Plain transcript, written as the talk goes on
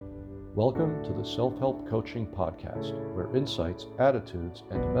Welcome to the Self-Help Coaching Podcast, where insights, attitudes,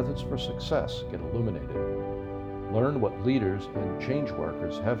 and methods for success get illuminated. Learn what leaders and change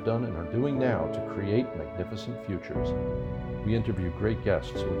workers have done and are doing now to create magnificent futures. We interview great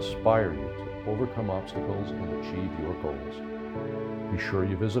guests who inspire you to overcome obstacles and achieve your goals. Be sure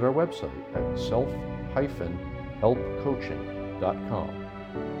you visit our website at self-helpcoaching.com.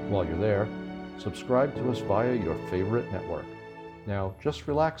 While you're there, subscribe to us via your favorite network. Now, just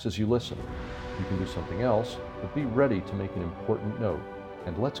relax as you listen. You can do something else, but be ready to make an important note.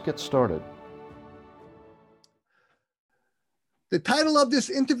 And let's get started. The title of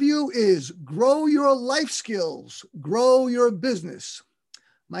this interview is Grow Your Life Skills, Grow Your Business.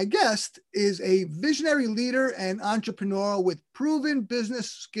 My guest is a visionary leader and entrepreneur with proven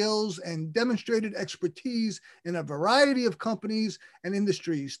business skills and demonstrated expertise in a variety of companies and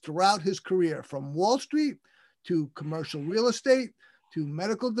industries throughout his career, from Wall Street to commercial real estate, to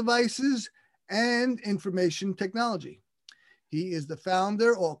medical devices and information technology. He is the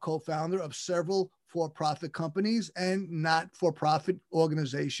founder or co-founder of several for-profit companies and not-for-profit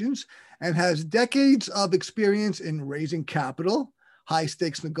organizations, and has decades of experience in raising capital,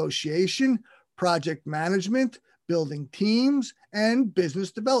 high-stakes negotiation, project management, building teams, and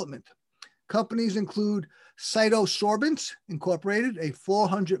business development. Companies include CytoSorbents Incorporated, a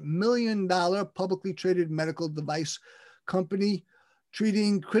 $400 million publicly traded medical device company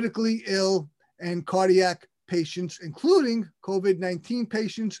treating critically ill and cardiac patients, including COVID-19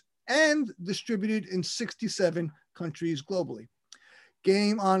 patients, and distributed in 67 countries globally.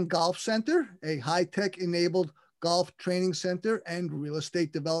 Game On Golf Center, a high-tech enabled golf training center and real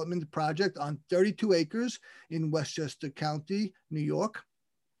estate development project on 32 acres in Westchester County, New York.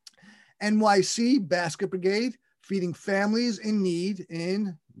 NYC Basket Brigade, feeding families in need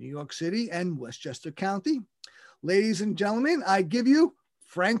in New York City and Westchester County. Ladies and gentlemen, I give you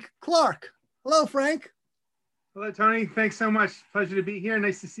Frank Clark. Hello, Frank. Hello, Tony. Thanks so much. Pleasure to be here.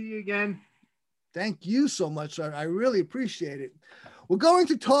 Nice to see you again. Thank you so much, sir. I really appreciate it. We're going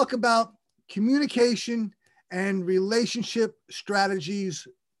to talk about communication and relationship strategies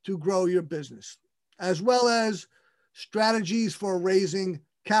to grow your business, as well as strategies for raising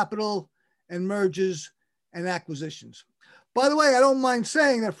capital and mergers and acquisitions. By the way, I don't mind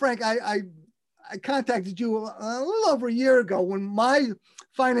saying that, Frank, I contacted you a little over a year ago when my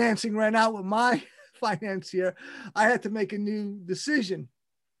financing ran out with my financier. I had to make a new decision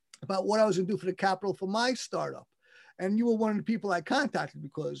about what I was going to do for the capital for my startup. And you were one of the people I contacted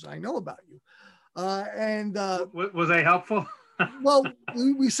because I know about you. Was I helpful? Well,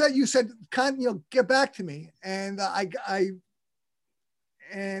 you said, get back to me. And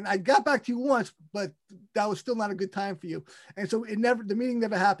I got back to you once, but that was still not a good time for you. And so the meeting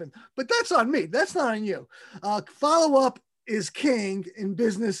never happened, but that's on me. That's not on you. Follow-up is king in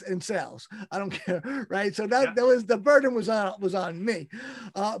business and sales. I don't care. Right. So that was, the burden was on me.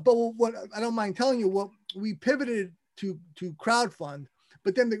 But what I don't mind telling you, what we pivoted to crowdfund,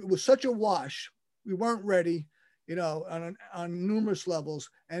 but then it was such a wash. We weren't ready, on numerous levels.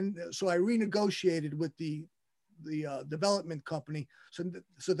 And so I renegotiated with the development company so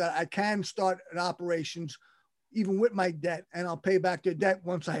that I can start an operations even with my debt, and I'll pay back the debt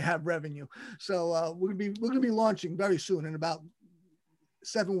once I have revenue. So we're gonna be launching very soon in about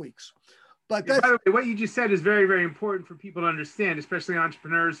 7 weeks. But by the way, what you just said is very, very important for people to understand, especially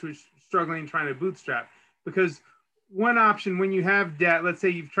entrepreneurs who are struggling trying to bootstrap. Because one option when you have debt, let's say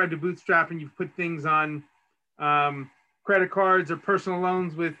you've tried to bootstrap and you've put things on credit cards or personal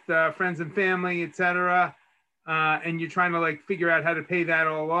loans with friends and family, etc., and you're trying to figure out how to pay that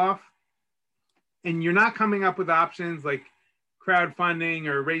all off, and you're not coming up with options like crowdfunding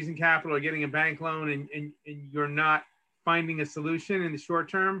or raising capital or getting a bank loan, and you're not finding a solution in the short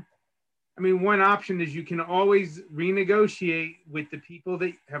term. I mean, one option is you can always renegotiate with the people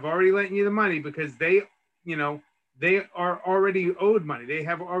that have already lent you the money, because they are already owed money. They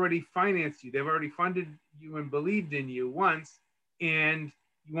have already financed you. They've already funded you and believed in you once, and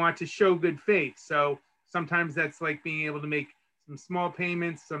you want to show good faith. So sometimes that's like being able to make some small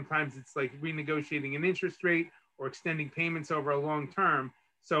payments. Sometimes it's like renegotiating an interest rate or extending payments over a long term.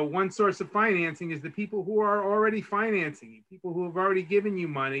 So one source of financing is the people who are already financing you, people who have already given you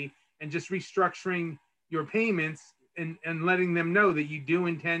money, and just restructuring your payments and letting them know that you do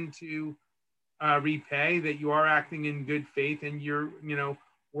intend to repay, that you are acting in good faith, and you're,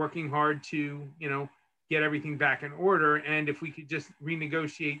 working hard to, get everything back in order. And if we could just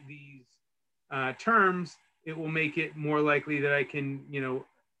renegotiate these terms, it will make it more likely that I can,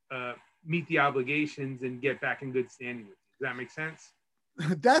 meet the obligations and get back in good standing with you. Does that make sense?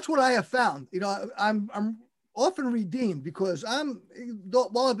 That's what I have found. I'm often redeemed because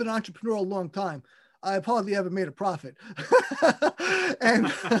while I've been an entrepreneur a long time, I've hardly ever made a profit.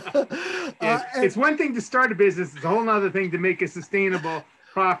 and, it's one thing to start a business. It's a whole other thing to make a sustainable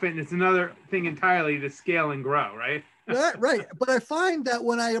profit. And it's another thing entirely to scale and grow, right? Right. But I find that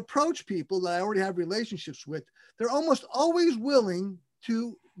when I approach people that I already have relationships with, they're almost always willing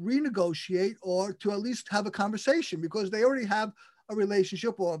to renegotiate or to at least have a conversation because they already have a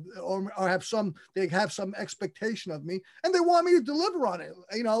relationship or have some expectation of me and they want me to deliver on it.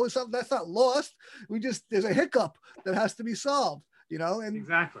 That's not lost. There's a hiccup that has to be solved, and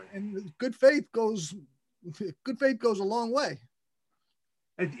exactly. And good faith goes a long way.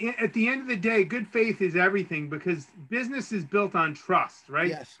 At the end of the day, good faith is everything because business is built on trust, right?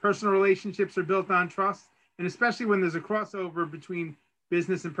 Yes. Personal relationships are built on trust. And especially when there's a crossover between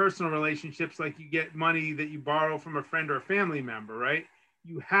business and personal relationships, like you get money that you borrow from a friend or a family member, right?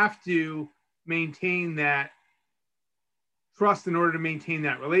 You have to maintain that trust in order to maintain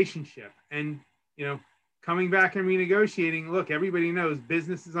that relationship. And, coming back and renegotiating, look, everybody knows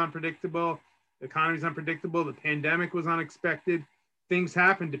business is unpredictable. The economy is unpredictable. The pandemic was unexpected. Things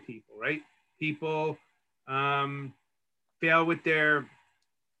happen to people, right? People fail with their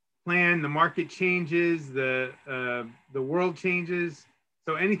plan. The market changes. The world changes.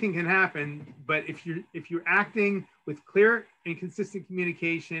 So anything can happen. But if you're acting with clear and consistent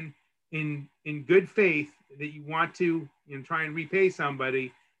communication in good faith that you want to try and repay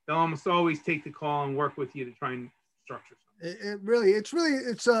somebody, they'll almost always take the call and work with you to try and structure something.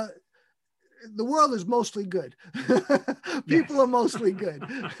 The world is mostly good. People are mostly good.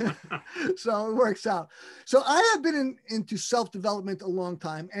 So it works out. So I have been into self-development a long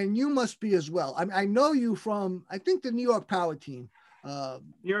time, and you must be as well. I know you from, I think, the New York Power Team. New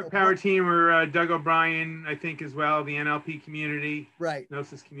York Power Team or Doug O'Brien, I think, as well, the NLP community, right?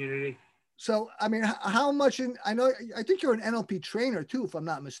 Gnosis community. So, how much I think you're an NLP trainer too, if I'm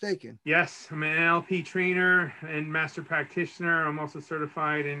not mistaken. Yes, I'm an NLP trainer and master practitioner. I'm also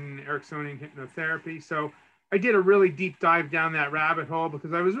certified in Ericksonian hypnotherapy. So I did a really deep dive down that rabbit hole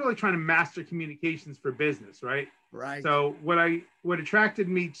because I was really trying to master communications for business, right? Right. So what attracted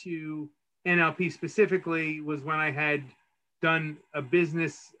me to NLP specifically was when I had done a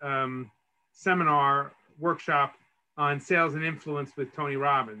business seminar workshop on sales and influence with Tony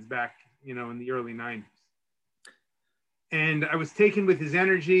Robbins back in the early 90s. And I was taken with his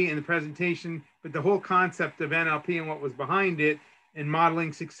energy and the presentation, but the whole concept of NLP and what was behind it and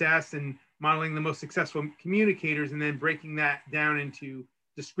modeling success and modeling the most successful communicators and then breaking that down into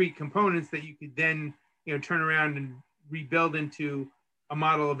discrete components that you could then, turn around and rebuild into a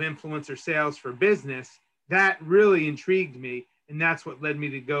model of influence or sales for business, that really intrigued me. And that's what led me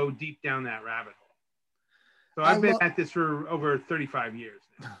to go deep down that rabbit hole. So I've been at this for over 35 years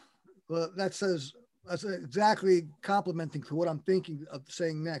now. Well, that's exactly complementing to what I'm thinking of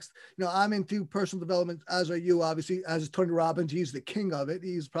saying next. I'm into personal development, as are you, obviously, as is Tony Robbins. He's the king of it.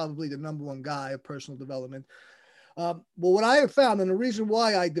 He's probably the number one guy of personal development. Well, what I have found, and the reason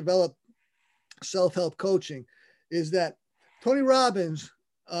why I developed self-help coaching, is that Tony Robbins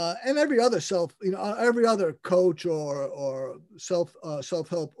and every other coach or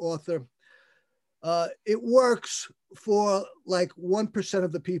self-help author, it works for like 1%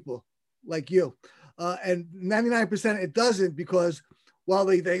 of the people, like you, and 99% it doesn't, because while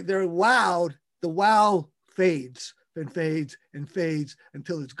they're wowed, the wow fades and fades and fades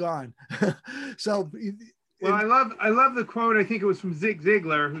until it's gone. So, well, I love the quote. I think it was from Zig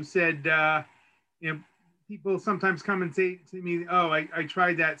Ziglar, who said, people sometimes come and say to me, "Oh, I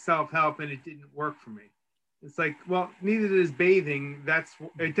tried that self-help and it didn't work for me." It's like, well, neither does bathing.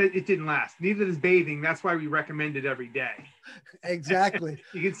 It didn't last. Neither does bathing. That's why we recommend it every day. Exactly.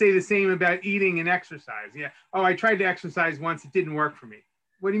 You could say the same about eating and exercise. Yeah. Oh, I tried to exercise once. It didn't work for me.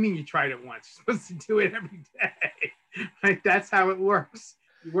 What do you mean you tried it once? You're supposed to do it every day. Right? That's how it works.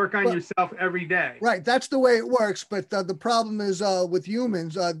 You work on yourself every day. Right. That's the way it works. But the problem is with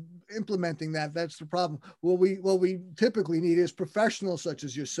humans, implementing that's the problem. What we typically need is professionals such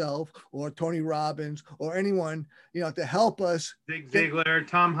as yourself or Tony Robbins or anyone, to help us. Zig Ziglar,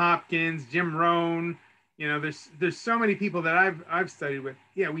 Tom Hopkins, Jim Rohn. There's so many people that I've studied with.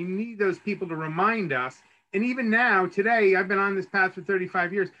 Yeah, we need those people to remind us. And even now, today, I've been on this path for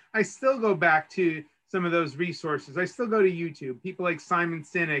 35 years. I still go back to some of those resources. I still go to YouTube. People like Simon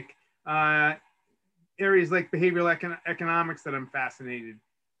Sinek, areas like behavioral economics that I'm fascinated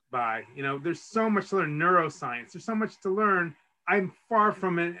by. There's so much to learn. Neuroscience, there's so much to learn. I'm far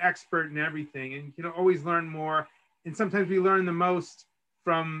from an expert in everything, and you can always learn more. And sometimes we learn the most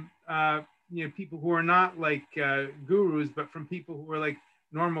from people who are not like gurus, but from people who are like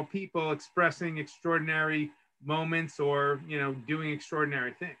normal people expressing extraordinary moments or, doing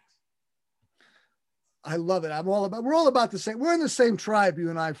extraordinary things. I love it. We're all about the same. We're in the same tribe, you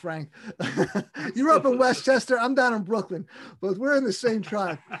and I, Frank. You're up in Westchester. I'm down in Brooklyn, but we're in the same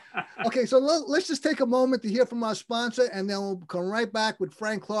tribe. Okay. So let's just take a moment to hear from our sponsor, and then we'll come right back with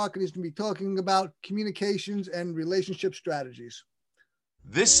Frank Clark, and he's going to be talking about communications and relationship strategies.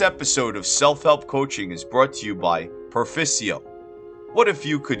 This episode of Self-Help Coaching is brought to you by Perficio. What if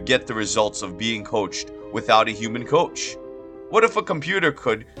you could get the results of being coached without a human coach? What if a computer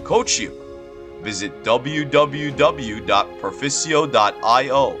could coach you? Visit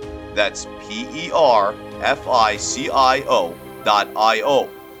www.perficio.io. That's PERFICIO.io,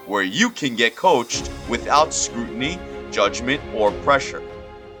 where you can get coached without scrutiny, judgment, or pressure.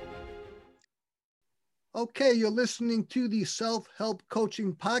 Okay, you're listening to the Self-Help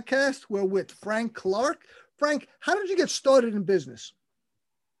Coaching Podcast. We're with Frank Clark. Frank, how did you get started in business?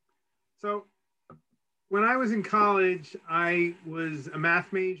 So when I was in college, I was a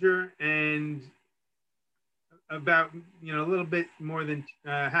math major, and about, a little bit more than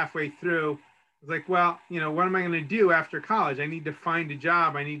halfway through, I was like, well, what am I going to do after college? I need to find a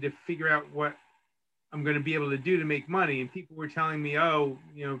job. I need to figure out what I'm going to be able to do to make money. And people were telling me, oh,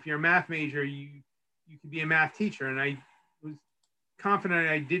 if you're a math major, you could be a math teacher. And I was confident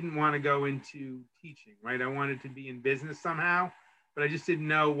I didn't want to go into teaching, right? I wanted to be in business somehow, but I just didn't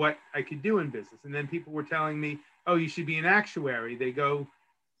know what I could do in business. And then people were telling me, oh, you should be an actuary. They go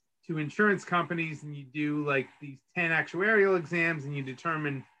to insurance companies and you do like these 10 actuarial exams and you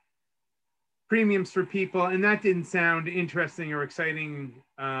determine premiums for people. And that didn't sound interesting or exciting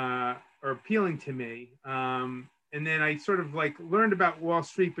or appealing to me. And then I sort of like learned about Wall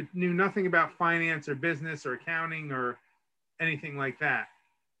Street, but knew nothing about finance or business or accounting or anything like that.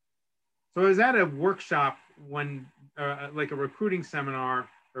 So I was at a workshop like a recruiting seminar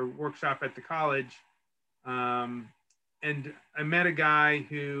or workshop at the college. And I met a guy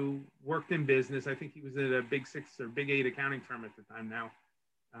who worked in business. I think he was at a Big 6 or Big 8 accounting firm at the time now.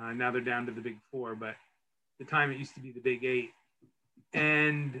 Now they're down to the Big 4, but at the time it used to be the Big 8.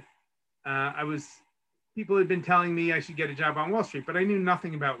 And people had been telling me I should get a job on Wall Street, but I knew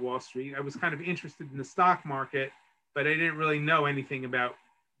nothing about Wall Street. I was kind of interested in the stock market, but I didn't really know anything about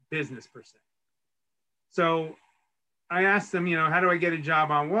business per se. So I asked him, how do I get a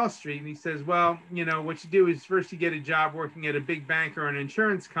job on Wall Street? And he says, well, what you do is first you get a job working at a big bank or an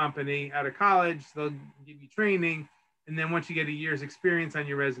insurance company out of college. They'll give you training. And then once you get a year's experience on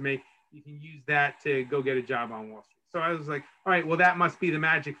your resume, you can use that to go get a job on Wall Street. So I was like, all right, well, that must be the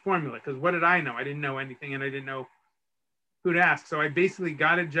magic formula. Because what did I know? I didn't know anything, and I didn't know who to ask. So I basically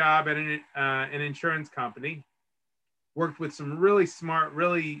got a job at an insurance company, worked with some really smart,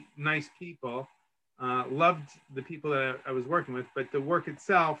 really nice people. Loved the people that I was working with, but the work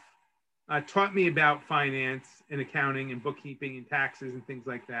itself taught me about finance and accounting and bookkeeping and taxes and things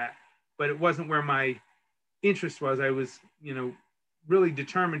like that. But it wasn't where my interest was. I was, really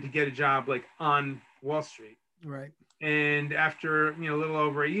determined to get a job like on Wall Street. Right. And after, a little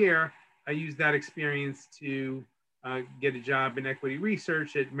over a year, I used that experience to get a job in equity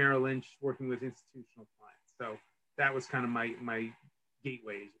research at Merrill Lynch, working with institutional clients. So that was kind of my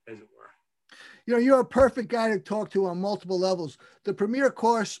gateway, as it were. You're a perfect guy to talk to on multiple levels. The premier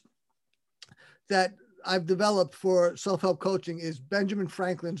course that I've developed for self-help coaching is Benjamin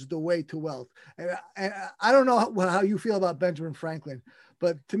Franklin's The Way to Wealth. And I don't know how you feel about Benjamin Franklin,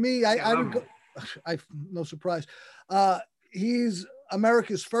 but to me, I would go, no surprise. He's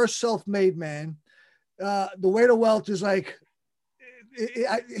America's first self-made man. The Way to Wealth is like,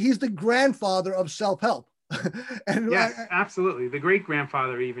 he's the grandfather of self-help. And yes, absolutely. The great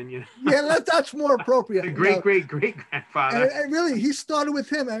grandfather, even, Yeah, that's more appropriate. The great grandfather. And really, he started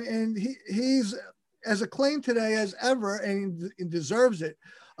with him, and he's as acclaimed today as ever, and he deserves it.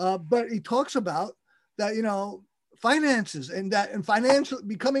 But he talks about that, finances and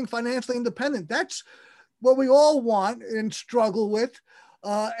becoming financially independent. That's what we all want and struggle with,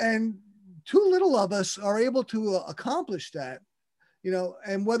 and too little of us are able to accomplish that.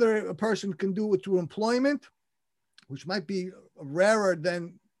 And whether a person can do it through employment, which might be rarer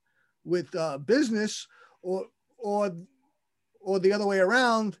than with business, or the other way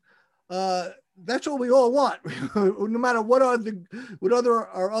around, that's what we all want. No matter what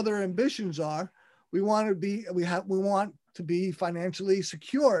our other ambitions are, we want to be financially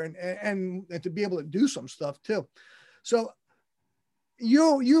secure and to be able to do some stuff too. So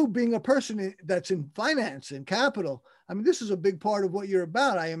you being a person that's in finance and capital, I mean, this is a big part of what you're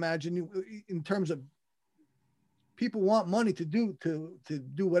about, I imagine, in terms of people want money to do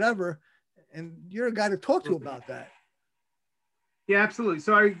whatever, and you're a guy to talk to about that. Yeah, absolutely.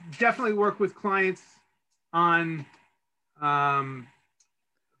 So I definitely work with clients on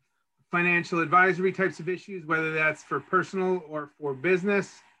financial advisory types of issues, whether that's for personal or for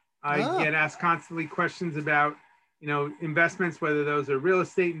business. I get asked constantly questions about, investments, whether those are real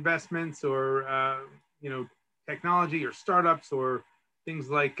estate investments or, technology or startups or things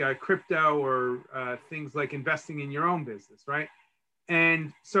like crypto or things like investing in your own business, right?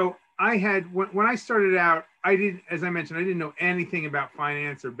 And so I had, when I started out, as I mentioned, I didn't know anything about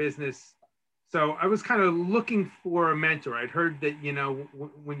finance or business. So I was kind of looking for a mentor. I'd heard that,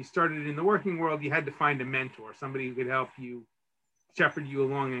 when you started in the working world, you had to find a mentor, somebody who could help you shepherd you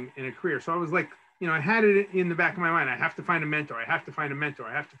along in a career. So I was like, I had it in the back of my mind. I have to find a mentor. I have to find a mentor.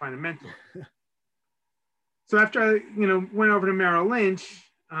 I have to find a mentor. So after I, went over to Merrill Lynch,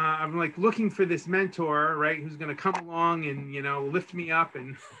 I'm like looking for this mentor, right, who's going to come along and, lift me up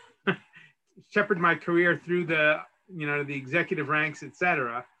and shepherd my career through the executive ranks, et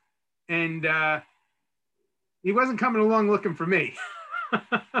cetera. And he wasn't coming along looking for me.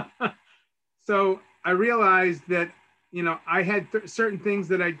 So I realized that, I had certain things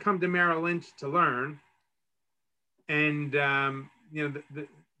that I'd come to Merrill Lynch to learn. And, the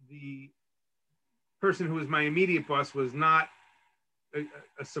person who was my immediate boss was not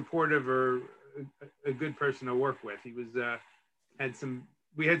a supportive or a good person to work with. He was,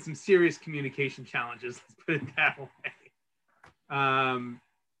 we had some serious communication challenges, let's put it that way.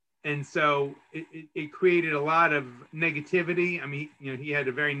 And so it created a lot of negativity. I mean, he had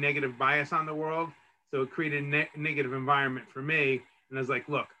a very negative bias on the world. So it created a negative environment for me. And I was like,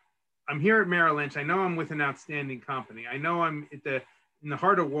 look, I'm here at Merrill Lynch. I know I'm with an outstanding company. I know I'm in the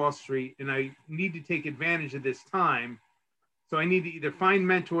heart of Wall Street, and I need to take advantage of this time. So I need to either find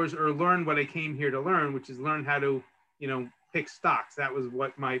mentors or learn what I came here to learn, which is learn how to, pick stocks. That was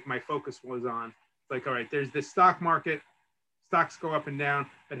what my focus was on. It's like, all right, there's this stock market. Stocks go up and down,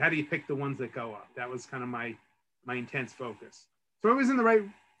 but how do you pick the ones that go up? That was kind of my intense focus. So I was in the right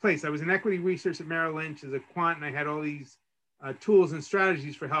place. I was in equity research at Merrill Lynch as a quant, and I had all these tools and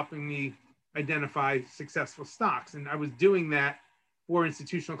strategies for helping me identify successful stocks. And I was doing that for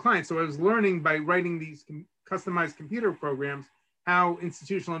institutional clients. So I was learning by writing these customized computer programs how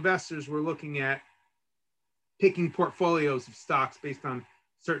institutional investors were looking at picking portfolios of stocks based on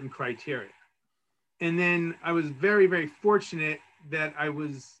certain criteria. And then I was very, very fortunate that I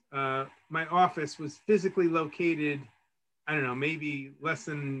was, my office was physically located, I don't know, maybe less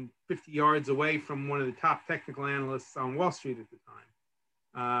than 50 yards away from one of the top technical analysts on Wall Street at the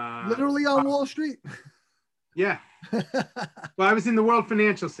time. Literally on Wall Street? Yeah. Well, I was in the World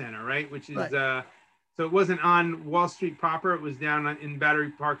Financial Center, right? Which is, right. So it wasn't on Wall Street proper. It was down in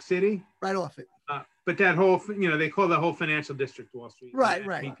Battery Park City. Right off it. But that whole, they call the whole financial district Wall Street. Right,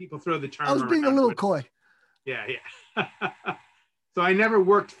 right. I mean, people throw the term I was being a little coy. Yeah. So I never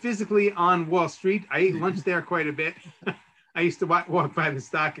worked physically on Wall Street. I ate lunch there quite a bit. I used to walk by the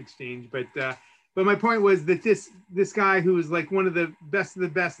stock exchange. But my point was that this guy who was like one of the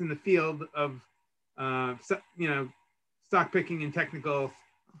best in the field of, stock picking and technical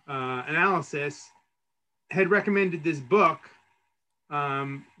analysis had recommended this book,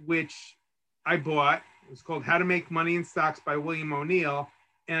 which I bought. It was called How to Make Money in Stocks by William O'Neill.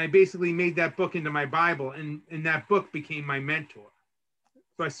 And I basically made that book into my Bible, and that book became my mentor.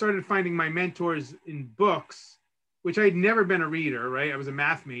 So I started finding my mentors in books, which I'd never been a reader, right? I was a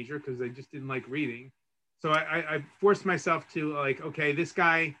math major because I just didn't like reading. So I forced myself to like, okay, this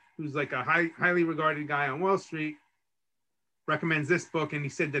guy who's like a highly regarded guy on Wall Street recommends this book. And he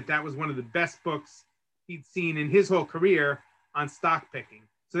said that was one of the best books he'd seen in his whole career on stock picking.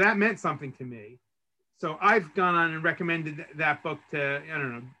 So that meant something to me. So I've gone on and recommended that book to, I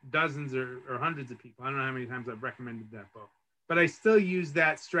don't know, dozens or hundreds of people. I don't know how many times I've recommended that book, but I still use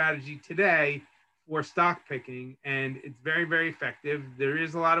that strategy today for stock picking, and it's very, very effective. There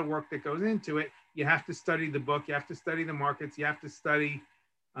is a lot of work that goes into it. You have to study the book. You have to study the markets. You have to study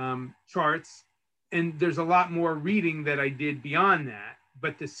charts. And there's a lot more reading that I did beyond that,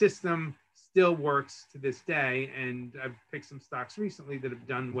 but the system still works to this day. And I've picked some stocks recently that have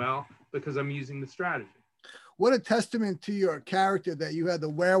done well because I'm using the strategy. What a testament to your character that you had the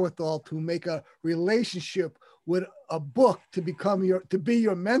wherewithal to make a relationship with a book to be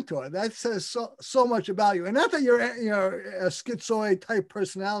your mentor. That says so much about you. And not that you're a schizoid type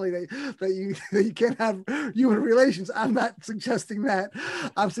personality that you can't have human relations. I'm not suggesting that.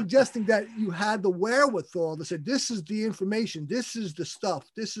 I'm suggesting that you had the wherewithal to say, this is the information, this is the stuff,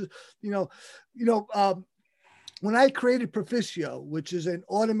 this is, when I created Proficio, which is an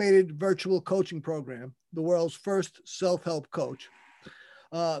automated virtual coaching program, the world's first self-help coach,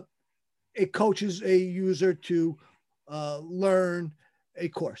 it coaches a user to learn a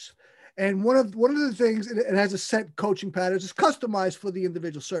course. And one of the things, it has a set coaching pattern. It's customized for the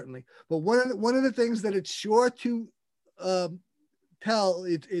individual, certainly. But one of the things that it's sure to tell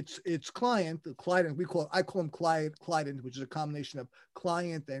its client, the client, I call them client, which is a combination of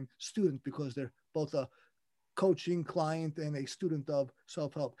client and student, because they're both a coaching client and a student of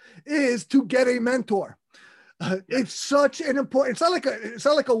self-help, is to get a mentor. It's such an important, it's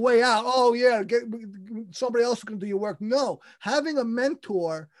not like a way out. Oh yeah, get somebody else who can do your work. No, having a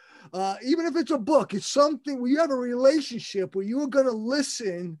mentor, even if it's a book, it's something where you have a relationship where you are going to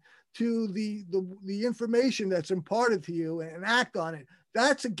listen to the information that's imparted to you and act on it.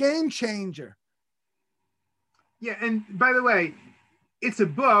 That's a game changer. Yeah, and by the way, it's a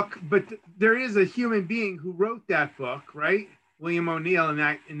book, but there is a human being who wrote that book, right? William O'Neill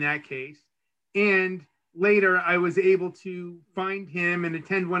in that case. And later I was able to find him and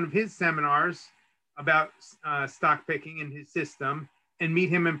attend one of his seminars about stock picking and his system, and meet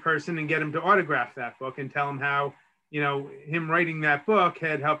him in person and get him to autograph that book and tell him how, him writing that book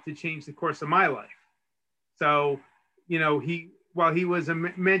had helped to change the course of my life. So, while he was a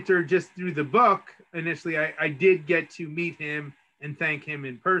mentor just through the book, initially I did get to meet him and thank him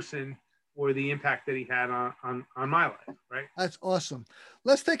in person for the impact that he had on my life, right? That's awesome.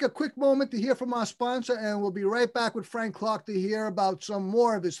 Let's take a quick moment to hear from our sponsor, and we'll be right back with Frank Clark to hear about some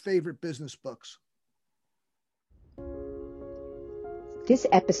more of his favorite business books. This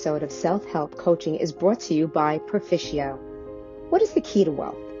episode of Self-Help Coaching is brought to you by Proficio. What is the key to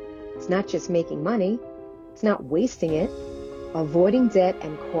wealth? It's not just making money. It's not wasting it, avoiding debt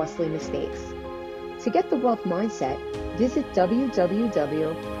and costly mistakes. To get the wealth mindset, visit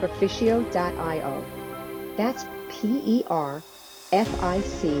www.proficio.io. That's PERFICIO.io,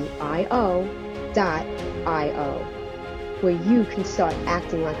 where you can start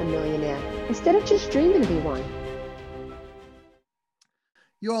acting like a millionaire instead of just dreaming to be one.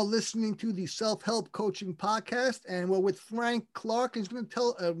 You're listening to the Self-Help Coaching Podcast, and we're with Frank Clark. He's going to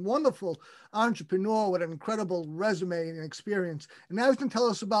tell a wonderful entrepreneur with an incredible resume and experience. And now he's going to tell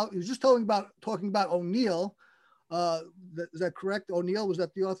us he was just talking about O'Neill. Is that correct? O'Neill, was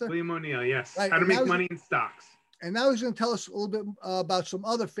that the author? William O'Neill, yes. Right. How to Make Money in Stocks. And now he's going to tell us a little bit about some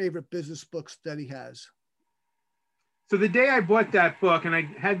other favorite business books that he has. So the day I bought that book and I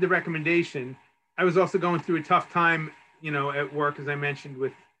had the recommendation, I was also going through a tough time at work, as I mentioned,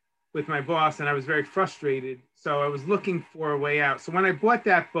 with my boss, and I was very frustrated. So I was looking for a way out. So when I bought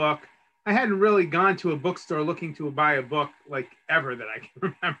that book, I hadn't really gone to a bookstore looking to buy a book like ever that I can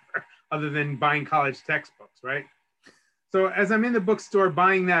remember, other than buying college textbooks, right? So as I'm in the bookstore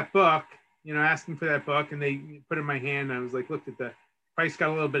buying that book, asking for that book, and they put it in my hand, and I was like, looked at the price, got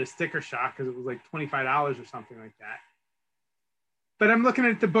a little bit of sticker shock because it was like $25 or something like that. But I'm looking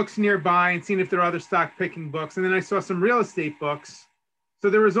at the books nearby and seeing if there are other stock picking books. And then I saw some real estate books.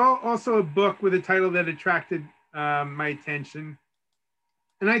 So there was also a book with a title that attracted my attention.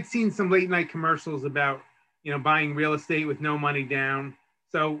 And I'd seen some late night commercials about, buying real estate with no money down.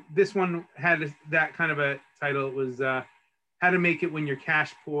 So this one had that kind of a title. It was How to Make It When You're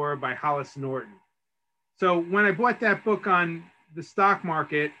Cash Poor by Hollis Norton. So when I bought that book on the stock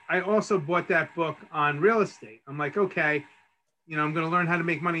market, I also bought that book on real estate. I'm like, okay, I'm going to learn how to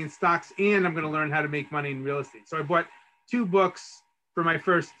make money in stocks, and I'm going to learn how to make money in real estate. So I bought two books for my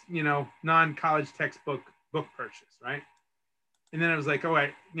first, non-college textbook book purchase, right? And then I was like, oh,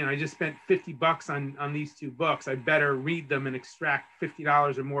 I just spent $50 on these two books. I better read them and extract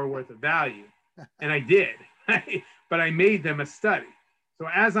 $50 or more worth of value. And I did, but I made them a study. So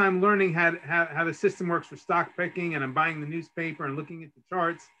as I'm learning how the system works for stock picking, and I'm buying the newspaper and looking at the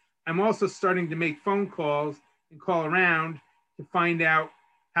charts, I'm also starting to make phone calls and call around to find out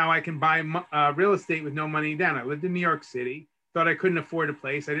how I can buy real estate with no money down. I lived in New York City, thought I couldn't afford a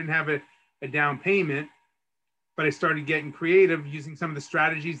place. I didn't have a down payment, but I started getting creative using some of the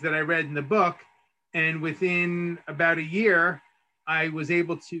strategies that I read in the book. And within about a year, I was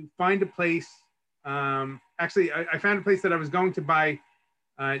able to find a place. Actually, I found a place that I was going to buy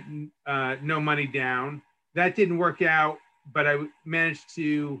no money down. That didn't work out, but I managed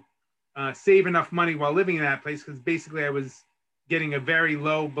to save enough money while living in that place, because basically I was getting a very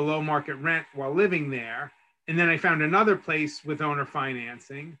low below market rent while living there. And then I found another place with owner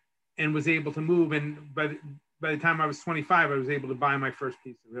financing and was able to move. And by the time I was 25, I was able to buy my first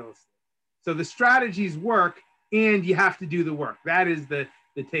piece of real estate. So the strategies work, and you have to do the work. That is the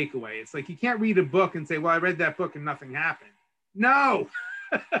takeaway. It's like, you can't read a book and say, well, I read that book and nothing happened. No,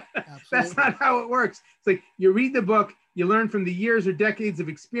 that's not how it works. It's like, you read the book, you learn from the years or decades of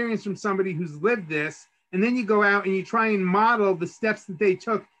experience from somebody who's lived this, and then you go out and you try and model the steps that they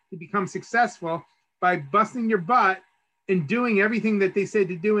took to become successful by busting your butt and doing everything that they said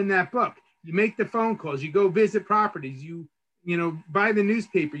to do in that book. You make the phone calls, you go visit properties, you buy the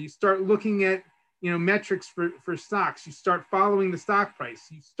newspaper, you start looking at, metrics for stocks, you start following the stock price,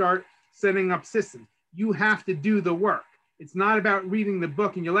 you start setting up systems. You have to do the work. It's not about reading the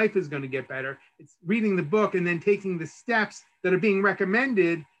book and your life is going to get better. It's reading the book and then taking the steps that are being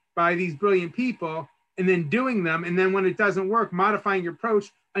recommended by these brilliant people and then doing them. And then when it doesn't work, modifying your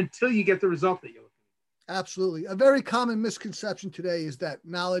approach until you get the result that you're looking for. Absolutely. A very common misconception today is that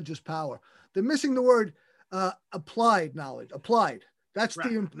knowledge is power. They're missing the word applied knowledge. Applied. That's right.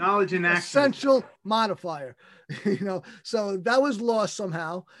 The knowledge and essential modifier, so that was lost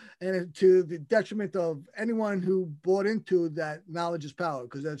somehow, and to the detriment of anyone who bought into that knowledge is power,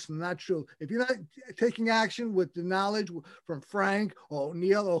 because that's not true. If you're not taking action with the knowledge from Frank or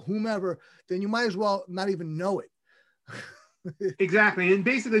Neil or whomever, then you might as well not even know it. Exactly. And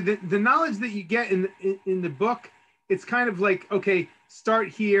basically the knowledge that you get in the book, it's kind of like, okay, start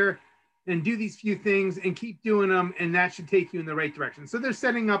here and do these few things and keep doing them, and that should take you in the right direction. So they're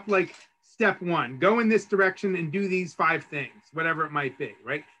setting up like step one, go in this direction and do these 5 things, whatever it might be,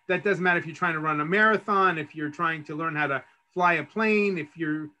 right? That doesn't matter if you're trying to run a marathon, if you're trying to learn how to fly a plane, if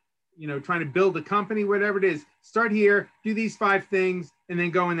you're, trying to build a company, whatever it is, start here, do these 5 things, and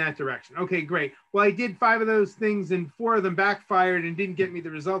then go in that direction. Okay, great. Well, I did 5 of those things and 4 of them backfired and didn't get me the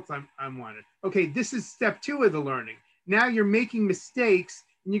results I wanted. Okay, this is step 2 of the learning. Now you're making mistakes,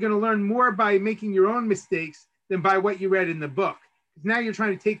 and you're going to learn more by making your own mistakes than by what you read in the book. Because now you're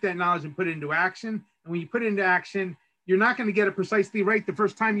trying to take that knowledge and put it into action. And when you put it into action, you're not going to get it precisely right the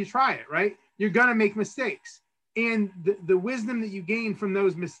first time you try it, right? You're going to make mistakes. And the wisdom that you gain from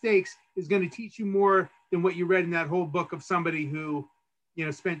those mistakes is going to teach you more than what you read in that whole book of somebody who,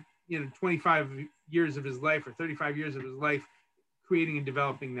 spent, 25 years of his life or 35 years of his life creating and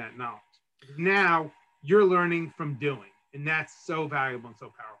developing that knowledge. Now you're learning from doing. And that's so valuable and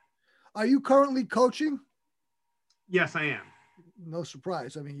so powerful. Are you currently coaching? Yes, I am. No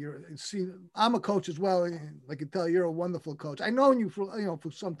surprise. I mean, I'm a coach as well. And I can tell you're a wonderful coach. I've known you for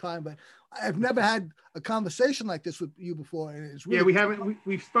some time, but I've never had a conversation like this with you before. And it's really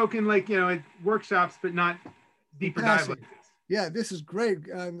we've spoken like, at workshops, but not deeper dive like this. Yeah, this is great.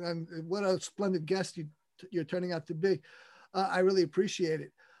 And what a splendid guest you're turning out to be. I really appreciate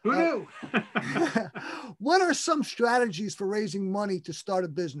it. Who knew? What are some strategies for raising money to start a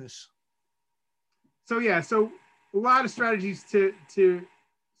business? So a lot of strategies to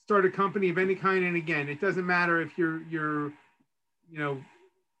start a company of any kind. And again, it doesn't matter if you're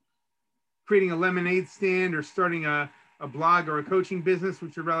creating a lemonade stand or starting a blog or a coaching business,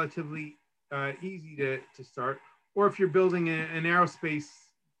 which are relatively easy to start, or if you're building an aerospace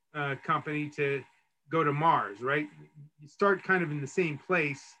company to go to Mars, right? You start kind of in the same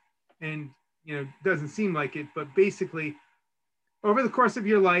place, and doesn't seem like it, but basically over the course of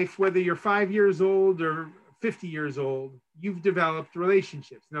your life, whether you're 5 years old or 50 years old, you've developed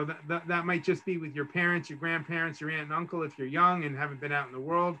relationships. Now that might just be with your parents, your grandparents, your aunt and uncle if you're young and haven't been out in the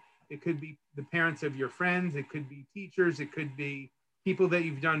world. It could be the parents of your friends, it could be teachers, it could be people that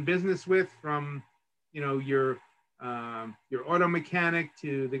you've done business with, from your auto mechanic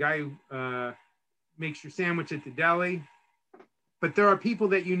to the guy who makes your sandwich at the deli. But there are people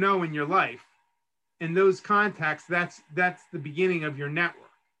that in your life, and those contacts, that's the beginning of your network,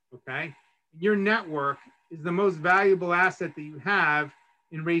 okay? Your network is the most valuable asset that you have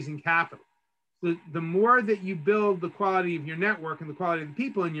in raising capital. So the more that you build the quality of your network and the quality of the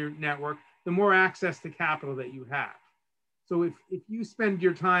people in your network, the more access to capital that you have. So if you spend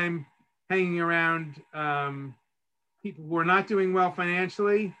your time hanging around people who are not doing well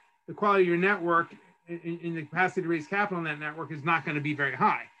financially, the quality of your network in the capacity to raise capital in that network is not going to be very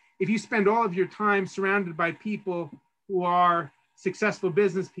high. If you spend all of your time surrounded by people who are successful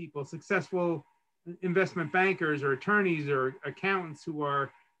business people, successful investment bankers or attorneys or accountants who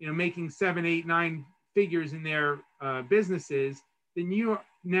are making 7, 8, 9 figures in their businesses, then you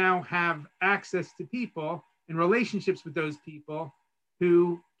now have access to people and relationships with those people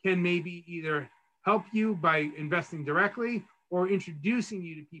who can maybe either help you by investing directly or introducing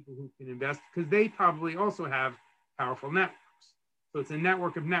you to people who can invest, because they probably also have powerful networks. So it's a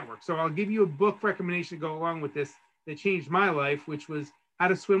network of networks. So I'll give you a book recommendation to go along with this that changed my life, which was How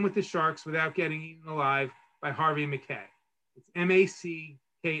to Swim with the Sharks Without Getting Eaten Alive by Harvey Mackay. It's Mackay.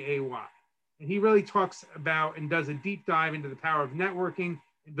 And he really talks about and does a deep dive into the power of networking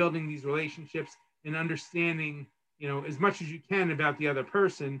and building these relationships and understanding, as much as you can about the other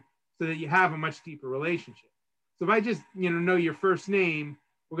person so that you have a much deeper relationship. So if I just, know your first name,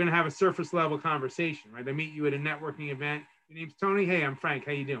 we're going to have a surface level conversation, right? I meet you at a networking event. Your name's Tony. Hey, I'm Frank.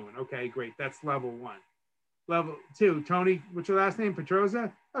 How you doing? Okay, great. That's level 1. Level 2, Tony, what's your last name?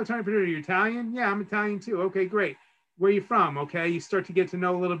 Petroza? Oh, Tony Petroza, you're Italian? Yeah, I'm Italian too. Okay, great. Where are you from? Okay, you start to get to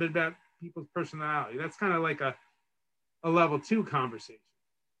know a little bit about people's personality. That's kind of like a level 2 conversation.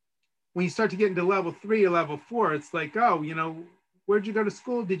 When you start to get into level 3 or level 4, it's like, oh, where'd you go to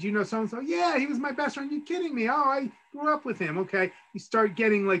school? Did you know so-and-so? Yeah, he was my best friend. You kidding me? Oh, I grew up with him. Okay. You start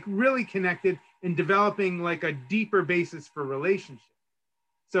getting like really connected and developing like a deeper basis for relationship.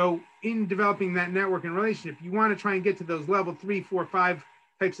 So in developing that network and relationship, you want to try and get to those level 3, 4, 5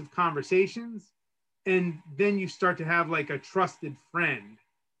 types of conversations. And then you start to have like a trusted friend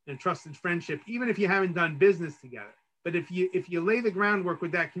and trusted friendship, even if you haven't done business together. But if you lay the groundwork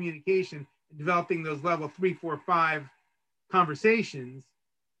with that communication, developing those level 3, 4, 5 conversations,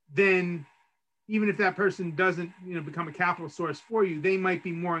 then even if that person doesn't become a capital source for you, they might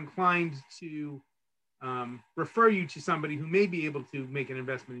be more inclined to refer you to somebody who may be able to make an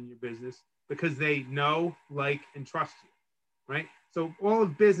investment in your business because they know, like, and trust you, right? So all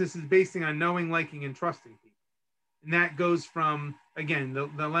of business is based on knowing, liking, and trusting people. And that goes from, again,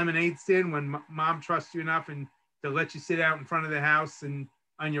 the lemonade stand, when mom trusts you enough and to let you sit out in front of the house and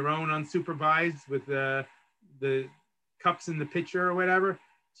on your own, unsupervised, with the cups in the pitcher or whatever,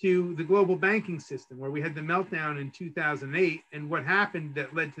 to the global banking system, where we had the meltdown in 2008. And what happened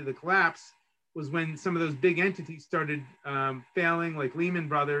that led to the collapse was when some of those big entities started failing, like Lehman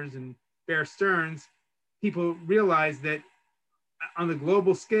Brothers and Bear Stearns. People realized that on the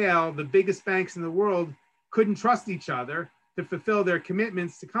global scale, the biggest banks in the world couldn't trust each other to fulfill their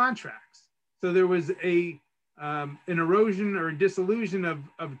commitments to contracts. So there was an erosion or a dissolution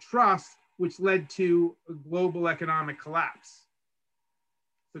of trust, which led to a global economic collapse.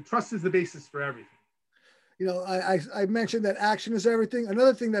 So trust is the basis for everything. I mentioned that action is everything.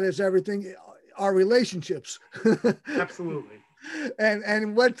 Another thing that is everything are relationships. Absolutely.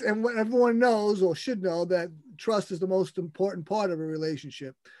 And what everyone knows or should know, that trust is the most important part of a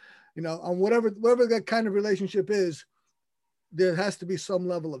relationship. On whatever that kind of relationship is, there has to be some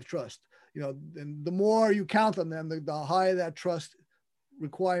level of trust. And the more you count on them, the higher that trust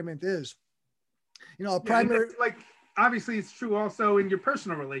requirement is. Primary, like, obviously it's true also in your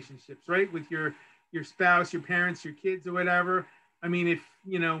personal relationships, right? With your spouse, your parents, your kids, or whatever. I mean, if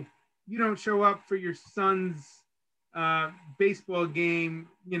you don't show up for your son's baseball game,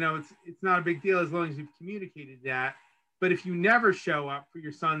 it's not a big deal as long as you've communicated that. But if you never show up for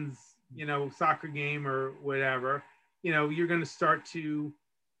your son's soccer game or whatever, you're going to start to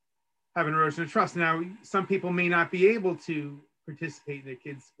have an erosion of trust. Now, some people may not be able to participate in their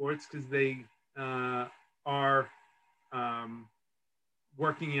kids' sports because they are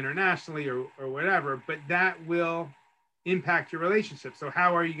working internationally or whatever, but that will impact your relationship. So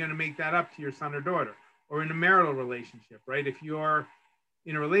how are you going to make that up to your son or daughter? Or in a marital relationship, right? If you're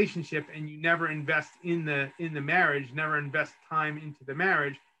in a relationship and you never invest in the marriage, never invest time into the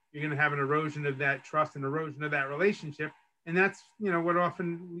marriage, you're going to have an erosion of that trust and erosion of that relationship. And that's, what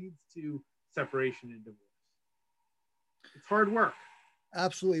often leads to separation and divorce. It's hard work.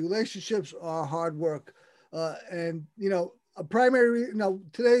 Absolutely. Relationships are hard work. And a primary,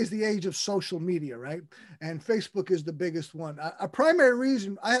 today is the age of social media, right? And Facebook is the biggest one. A primary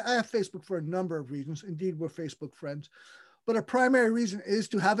reason, I have Facebook for a number of reasons. Indeed, we're Facebook friends. But a primary reason is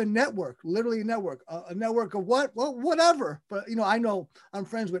to have a network, literally a network of what? Well, whatever. But, I know I'm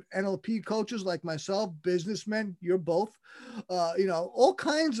friends with NLP coaches like myself, businessmen, you're both, all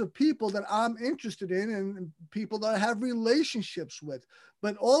kinds of people that I'm interested in and people that I have relationships with.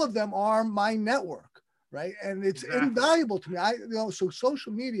 But all of them are my network, right? And it's invaluable to me. So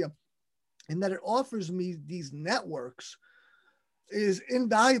social media, in that it offers me these networks, is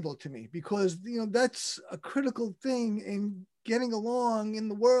invaluable to me because that's a critical thing in getting along in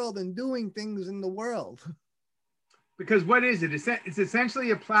the world and doing things in the world. Because what is it? It's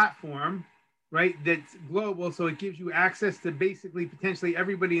essentially a platform, right? That's global, so it gives you access to basically potentially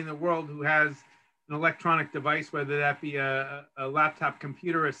everybody in the world who has an electronic device, whether that be a laptop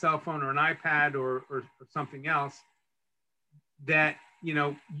computer, a cell phone, or an iPad, or something else. That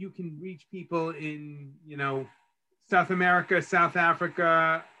you can reach people in South America, South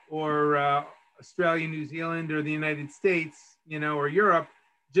Africa, or Australia, New Zealand, or the United States, or Europe,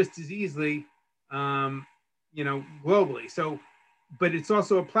 just as easily, globally. So, but it's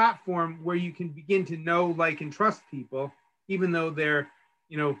also a platform where you can begin to know, like, and trust people, even though they're,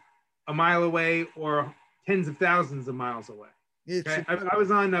 a mile away or tens of thousands of miles away. Okay? I was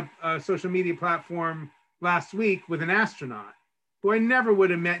on a social media platform last week with an astronaut who I never would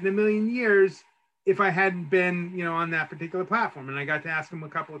have met in a million years if I hadn't been, on that particular platform. And I got to ask him a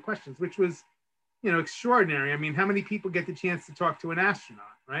couple of questions, which was, extraordinary. I mean, how many people get the chance to talk to an astronaut,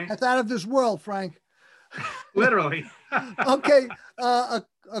 right? That's out of this world, Frank. Literally. Okay, a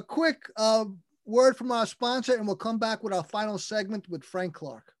quick word from our sponsor, and we'll come back with our final segment with Frank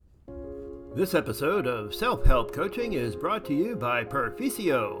Clark. This episode of Self-Help Coaching is brought to you by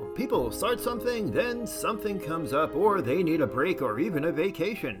Perficio. People start something, then something comes up, or they need a break or even a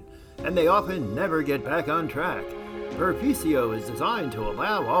vacation, and they often never get back on track. Perficio is designed to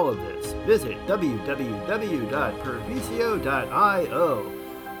allow all of this. Visit www.perficio.io.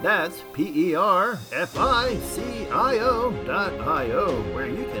 That's PERFICIO.io, where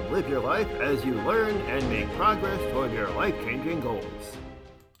you can live your life as you learn and make progress toward your life-changing goals.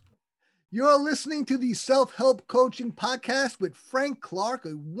 You're listening to the Self-Help Coaching Podcast with Frank Clark,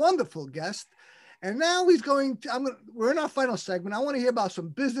 a wonderful guest. And now we're in our final segment. I want to hear about some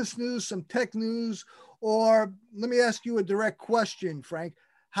business news, some tech news, or let me ask you a direct question, Frank.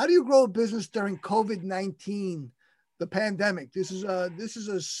 How do you grow a business during COVID-19, the pandemic? This is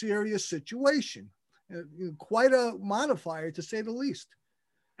a serious situation, quite a modifier to say the least.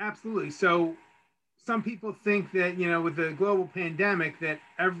 Absolutely. So some people think that, with the global pandemic, that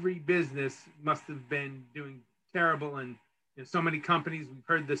every business must have been doing terrible. And so many companies, we've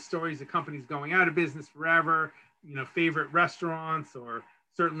heard the stories of companies going out of business forever, favorite restaurants, or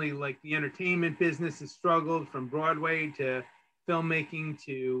certainly like the entertainment business has struggled, from Broadway to filmmaking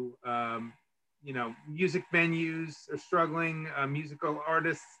to, music venues are struggling, musical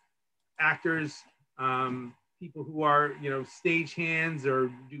artists, actors, people who are, stage hands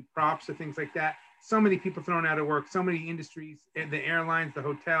or do props or things like that. So many people thrown out of work, so many industries, the airlines, the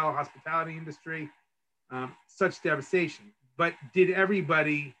hotel, hospitality industry, such devastation. But did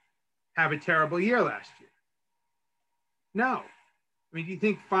everybody have a terrible year last year? No. I mean, do you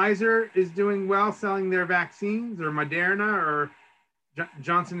think Pfizer is doing well selling their vaccines, or Moderna, or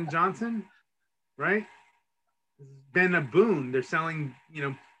Johnson & Johnson, right? It's been a boon. They're selling,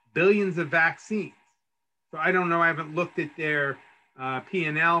 billions of vaccines. So I don't know. I haven't looked at their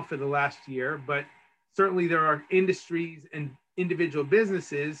P&L for the last year, but certainly there are industries and individual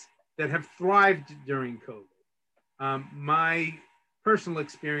businesses that have thrived during COVID. My personal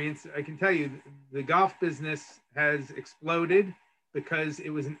experience, I can tell you, the golf business has exploded because it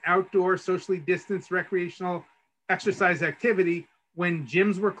was an outdoor, socially distanced, recreational exercise activity when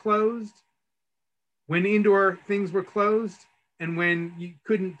gyms were closed, when indoor things were closed, and when you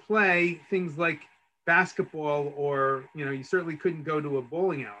couldn't play things like basketball, or you certainly couldn't go to a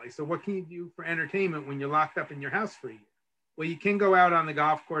bowling alley. So what can you do for entertainment when you're locked up in your house for a year? Well, you can go out on the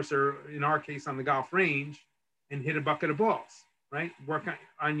golf course, or in our case on the golf range, and hit a bucket of balls, right? Work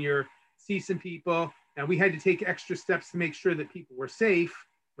on your, see some people. Now we had to take extra steps to make sure that people were safe,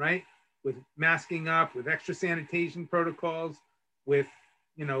 right? With masking up, with extra sanitation protocols, with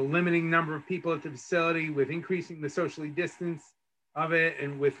limiting number of people at the facility, with increasing the socially distance of it,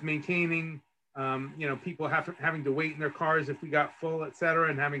 and with maintaining people having to wait in their cars if we got full, et cetera,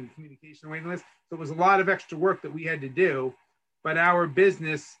 and having a communication waiting list. So it was a lot of extra work that we had to do, but our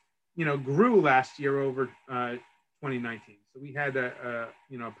business, grew last year over 2019. So we had a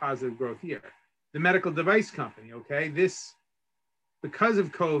positive growth year. The medical device company, because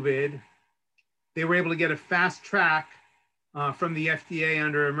of COVID, they were able to get a fast track from the FDA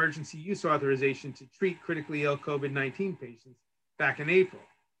under emergency use authorization to treat critically ill COVID-19 patients back in April.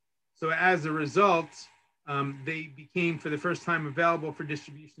 So as a result, they became for the first time available for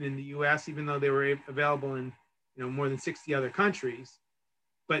distribution in the US, even though they were available in more than 60 other countries.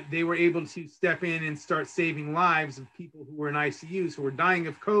 But they were able to step in and start saving lives of people who were in ICUs who were dying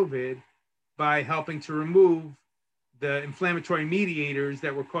of COVID by helping to remove the inflammatory mediators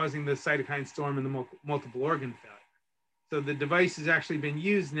that were causing the cytokine storm and the multiple organ failure. So the device has actually been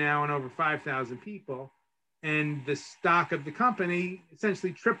used now on over 5,000 people. And the stock of the company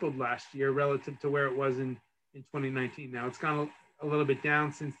essentially tripled last year relative to where it was in 2019. Now it's gone a little bit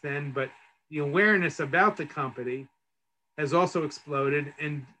down since then, but the awareness about the company has also exploded,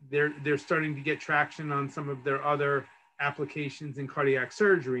 and they're starting to get traction on some of their other applications in cardiac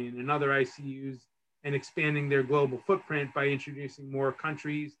surgery and in other ICUs, and expanding their global footprint by introducing more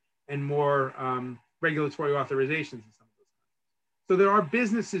countries and more regulatory authorizations in some of those countries. So there are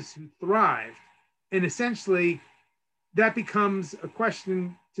businesses who thrive. And essentially, that becomes a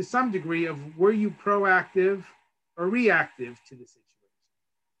question to some degree of, were you proactive or reactive to the situation?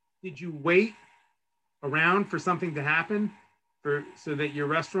 Did you wait around for something to happen so that your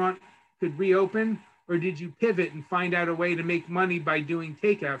restaurant could reopen? Or did you pivot and find out a way to make money by doing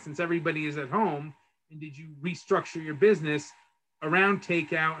takeout since everybody is at home? And did you restructure your business around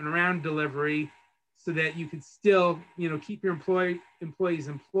takeout and around delivery so that you could still, keep your employees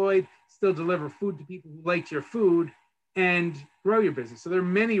employed, still deliver food to people who liked your food, and grow your business. So there are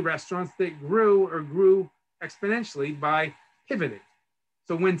many restaurants that grew exponentially by pivoting.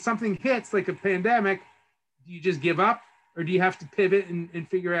 So when something hits like a pandemic, do you just give up, or do you have to pivot and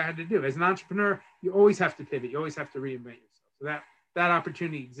figure out how to do it? As an entrepreneur, you always have to pivot. You always have to reinvent yourself. So that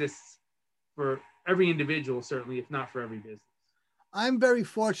opportunity exists for every individual, certainly, if not for every business. I'm very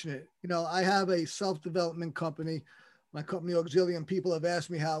fortunate. I have a self-development company. My company, Auxilium, people have asked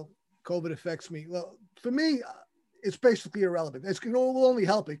me how COVID affects me. Well, for me, it's basically irrelevant. It will only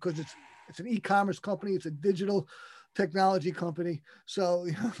help it because it's an e-commerce company. It's a digital technology company. So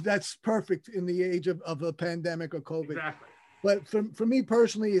that's perfect in the age of a pandemic or COVID. Exactly. But for me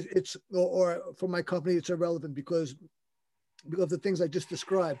personally, or for my company, it's irrelevant because of the things I just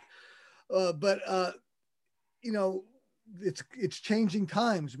described. It's changing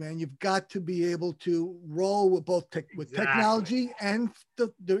times, man. You've got to be able to roll with both with technology and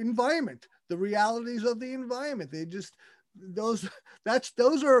the environment, the realities of the environment.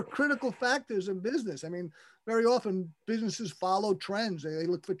 Those are critical factors in business. I mean, very often businesses follow trends. They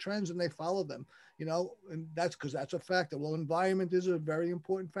look for trends and they follow them, and that's because that's a factor. Well, environment is a very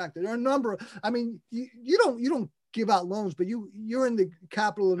important factor. There are a number you don't give out loans, but you're in the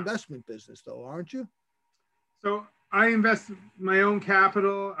capital investment business though, aren't you? So I invest my own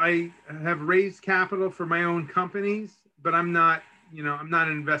capital. I have raised capital for my own companies, but I'm not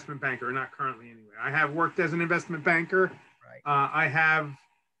an investment banker, not currently anyway. I have worked as an investment banker. Right. I have,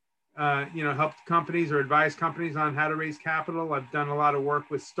 helped companies or advised companies on how to raise capital. I've done a lot of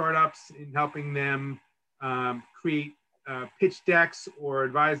work with startups in helping them create pitch decks or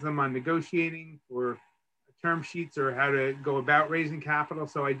advise them on negotiating for term sheets or how to go about raising capital.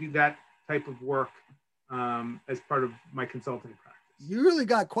 So I do that type of work as part of my consulting practice. You really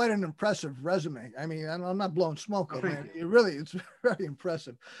got quite an impressive resume. I mean, I'm not blowing smoke, man. It's very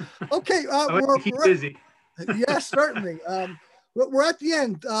impressive. Okay. Keep busy. Yes, certainly. We're at the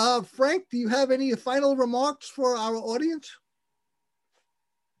end. Frank, do you have any final remarks for our audience?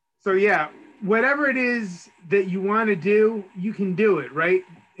 So yeah, whatever it is that you want to do, you can do it, right?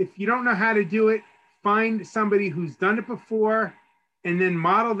 If you don't know how to do it, find somebody who's done it before and then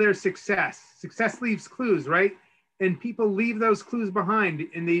model their success. Success leaves clues, right? And people leave those clues behind,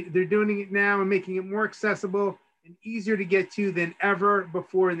 and they're doing it now and making it more accessible and easier to get to than ever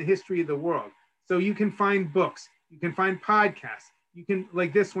before in the history of the world. So you can find books, you can find podcasts, you can,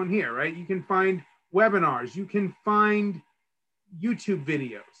 like this one here, right? You can find webinars, you can find YouTube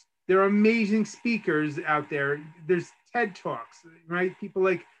videos. There are amazing speakers out there. There's TED Talks, right? People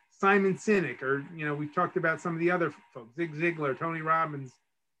like Simon Sinek, or, we've talked about some of the other folks, Zig Ziglar, Tony Robbins,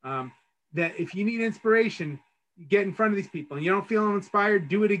 that if you need inspiration, you get in front of these people and you don't feel inspired,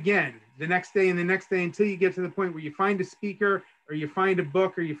 do it again the next day and the next day until you get to the point where you find a speaker or you find a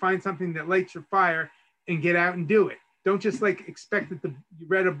book or you find something that lights your fire and get out and do it. Don't just expect that you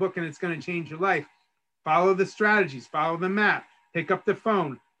read a book and it's going to change your life. Follow the strategies, follow the map, pick up the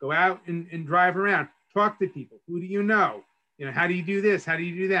phone, go out and drive around, talk to people. Who do you know? How do you do this? How do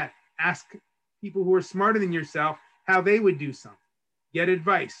you do that? Ask people who are smarter than yourself how they would do something. Get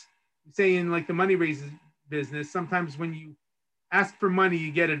advice. Say in the money raises business, sometimes when you ask for money,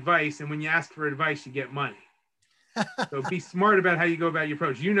 you get advice. And when you ask for advice, you get money. So be smart about how you go about your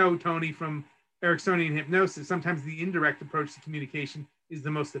approach. Tony, from Ericksonian hypnosis, sometimes the indirect approach to communication is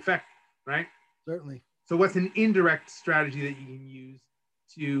the most effective, right? Certainly. So what's an indirect strategy that you can use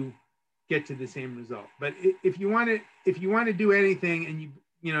to get to the same result? But if you want to do anything, and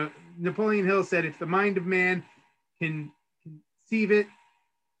Napoleon Hill said, if the mind of man can conceive it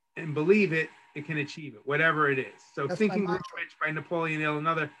and believe it, it can achieve it, whatever it is. So that's Thinking Rich by Napoleon Hill,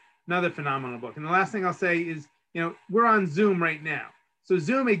 another phenomenal book. And the last thing I'll say is, we're on Zoom right now. So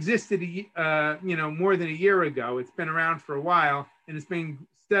Zoom existed, more than a year ago. It's been around for a while, and it's been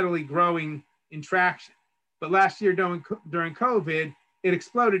steadily growing in traction. But last year during COVID, it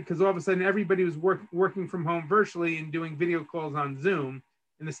exploded because all of a sudden everybody was working from home virtually and doing video calls on Zoom,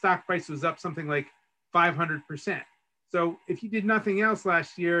 and the stock price was up something like 500%. So if you did nothing else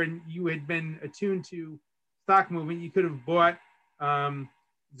last year and you had been attuned to stock movement, you could have bought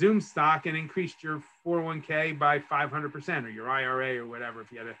Zoom stock and increased your 401k by 500%, or your IRA or whatever,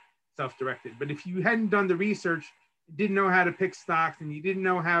 if you had a self-directed. But if you hadn't done the research, didn't know how to pick stocks, and you didn't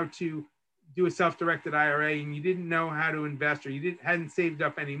know how to do a self-directed IRA, and you didn't know how to invest, or you hadn't saved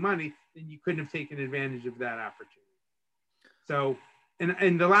up any money, then you couldn't have taken advantage of that opportunity. So,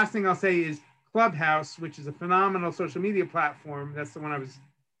 and the last thing I'll say is Clubhouse, which is a phenomenal social media platform. That's the one I was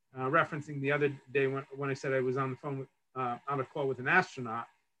referencing the other day when I said I was on the phone on a call with an astronaut.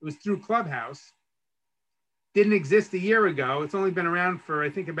 It was through Clubhouse. Didn't exist a year ago. It's only been around for, I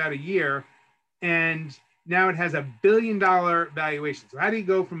think, about a year. And Now it has $1 billion valuation. So how do you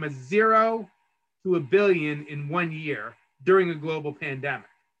go from a zero to $1 billion in 1 year during a global pandemic?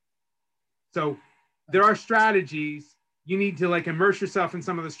 So there are strategies. You need to like immerse yourself in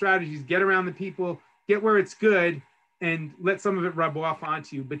some of the strategies, get around the people, get where it's good, and let some of it rub off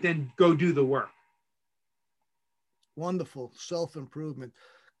onto you, but then go do the work. Wonderful. Self-improvement.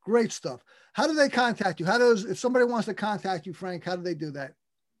 Great stuff. How do they contact you? If somebody wants to contact you, Frank, how do they do that?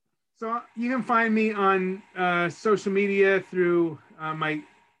 So you can find me on social media through my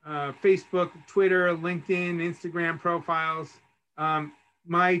Facebook, Twitter, LinkedIn, Instagram profiles.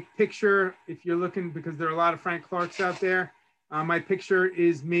 My picture, if you're looking, because there are a lot of Frank Clarks out there, my picture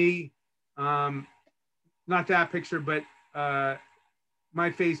is me, not that picture, but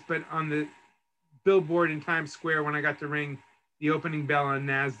my face, but on the billboard in Times Square when I got to ring the opening bell on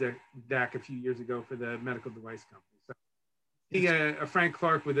NASDAQ a few years ago for the medical device company. So see a Frank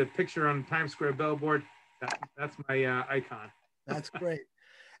Clark with a picture on Times Square billboard, that's my icon. That's great.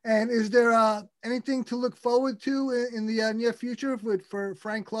 And is there anything to look forward to in the near future for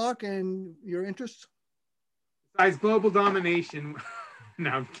Frank Clark and your interests? Besides global domination,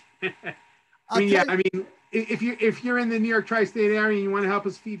 no. If you're in the New York tri-state area and you want to help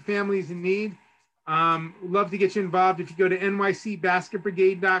us feed families in need, love to get you involved. If you go to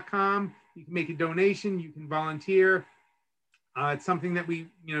nycbasketbrigade.com, you can make a donation, you can volunteer. It's something that we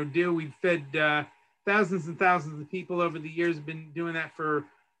do. We've fed thousands and thousands of people over the years. Been doing that for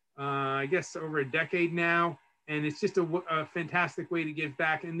I guess over a decade now, and it's just a fantastic way to give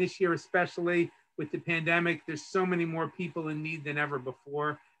back. And this year, especially with the pandemic, there's so many more people in need than ever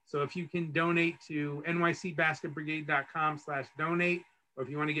before. So if you can donate to nycbasketbrigade.com/donate, or if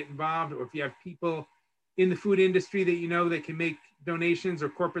you want to get involved, or if you have people in the food industry that that can make donations or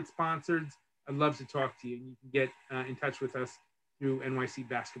corporate sponsors, I'd love to talk to you. And you can get in touch with us through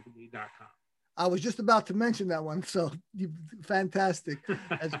nycbasketbrigade.com. I was just about to mention that one. So fantastic.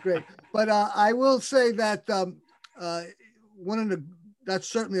 That's great. But I will say that that's one of the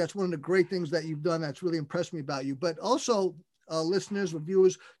great things that you've done that's really impressed me about you. But also listeners,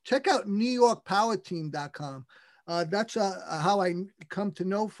 reviewers, check out NewYorkPowerTeam.com. That's how I come to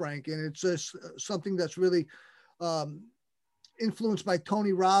know Frank. And it's just something that's really influenced by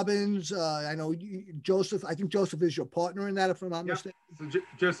Tony Robbins. I know Joseph. I think Joseph is your partner in that, if I'm not mistaken. So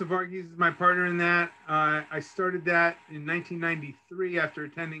Joseph Varghese is my partner in that. I started that in 1993 after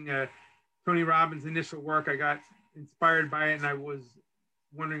attending Tony Robbins' initial work. I got inspired by it, and I was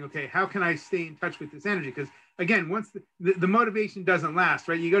wondering, okay, how can I stay in touch with this energy? Because again, once the motivation doesn't last,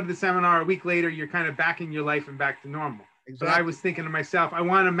 right? You go to the seminar, a week later, you're kind of back in your life and back to normal. Exactly. But I was thinking to myself, I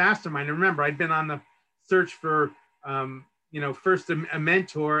want a mastermind. And remember, I'd been on the search for first a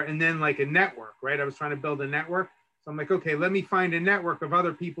mentor and then like a network, right? I was trying to build a network. So I'm like, okay, let me find a network of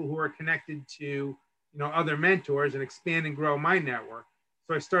other people who are connected to, other mentors and expand and grow my network.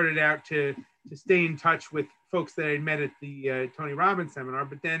 So I started out to stay in touch with folks that I met at the Tony Robbins seminar,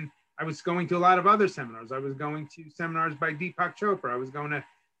 but then I was going to a lot of other seminars. I was going to seminars by Deepak Chopra. I was going to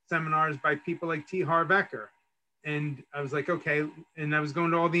seminars by people like T. Harv Eker. And I was like, okay. And I was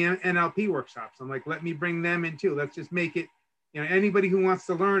going to all the NLP workshops. I'm like, let me bring them in too. Let's just make it, anybody who wants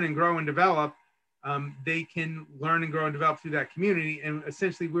to learn and grow and develop, they can learn and grow and develop through that community. And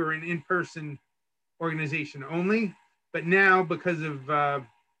essentially we were an in-person organization only, but now because of the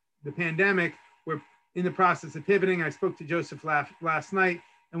pandemic, we're in the process of pivoting. I spoke to Joseph last night,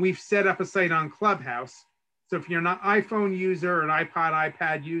 and we've set up a site on Clubhouse. So if you're an iPhone user or an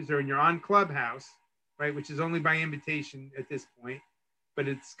iPad user and you're on Clubhouse, right, which is only by invitation at this point, but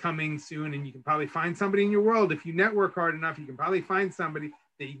it's coming soon, and you can probably find somebody in your world. If you network hard enough, you can probably find somebody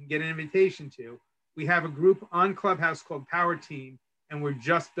that you can get an invitation to. We have a group on Clubhouse called Power Team, and we're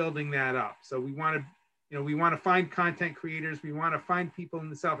just building that up. So we want to find content creators. We want to find people in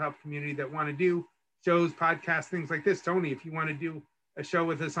the self-help community that want to do shows, podcasts, things like this. Tony, if you want to do a show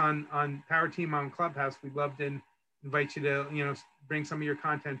with us on Power Team on Clubhouse, we'd love to invite you to, bring some of your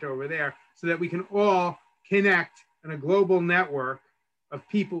content over there so that we can all connect in a global network of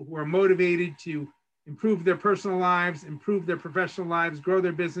people who are motivated to improve their personal lives, improve their professional lives, grow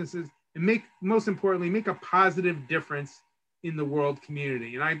their businesses, and most importantly, make a positive difference in the world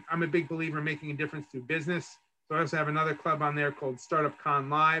community. And I'm a big believer in making a difference through business. So I also have another club on there called Startup Con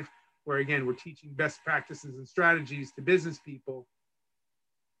Live, where again, we're teaching best practices and strategies to business people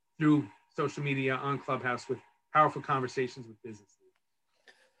through social media on Clubhouse with powerful conversations with business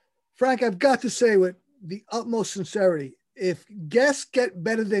leaders. Frank, I've got to say with the utmost sincerity, if guests get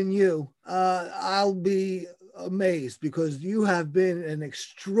better than you, I'll be amazed, because you have been an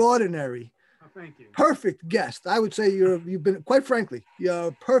extraordinary Thank you. Perfect guest. I would say you've been, quite frankly, you're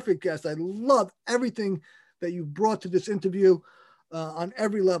a perfect guest. I love everything that you brought to this interview on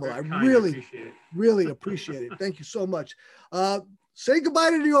every level. I really appreciate it. Thank you so much. Say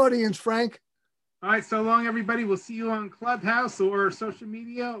goodbye to the audience, Frank. All right, so long, everybody. We'll see you on Clubhouse or social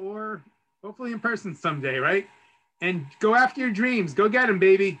media or hopefully in person someday, right? And go after your dreams. Go get them,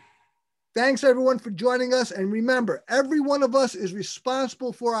 baby. Thanks, everyone, for joining us. And remember, every one of us is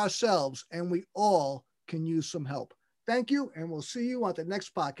responsible for ourselves, and we all can use some help. Thank you, and we'll see you on the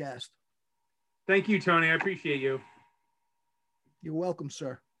next podcast. Thank you, Tony. I appreciate you. You're welcome,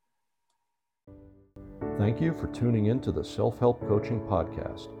 sir. Thank you for tuning in to the Self-Help Coaching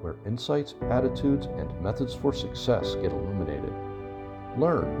Podcast, where insights, attitudes, and methods for success get illuminated.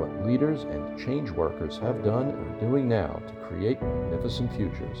 Learn what leaders and change workers have done and are doing now to create magnificent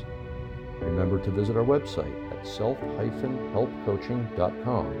futures. Remember to visit our website at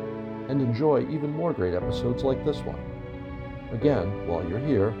self-helpcoaching.com and enjoy even more great episodes like this one. Again, while you're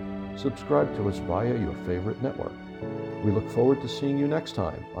here, subscribe to us via your favorite network. We look forward to seeing you next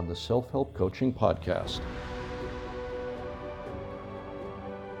time on the Self-Help Coaching Podcast.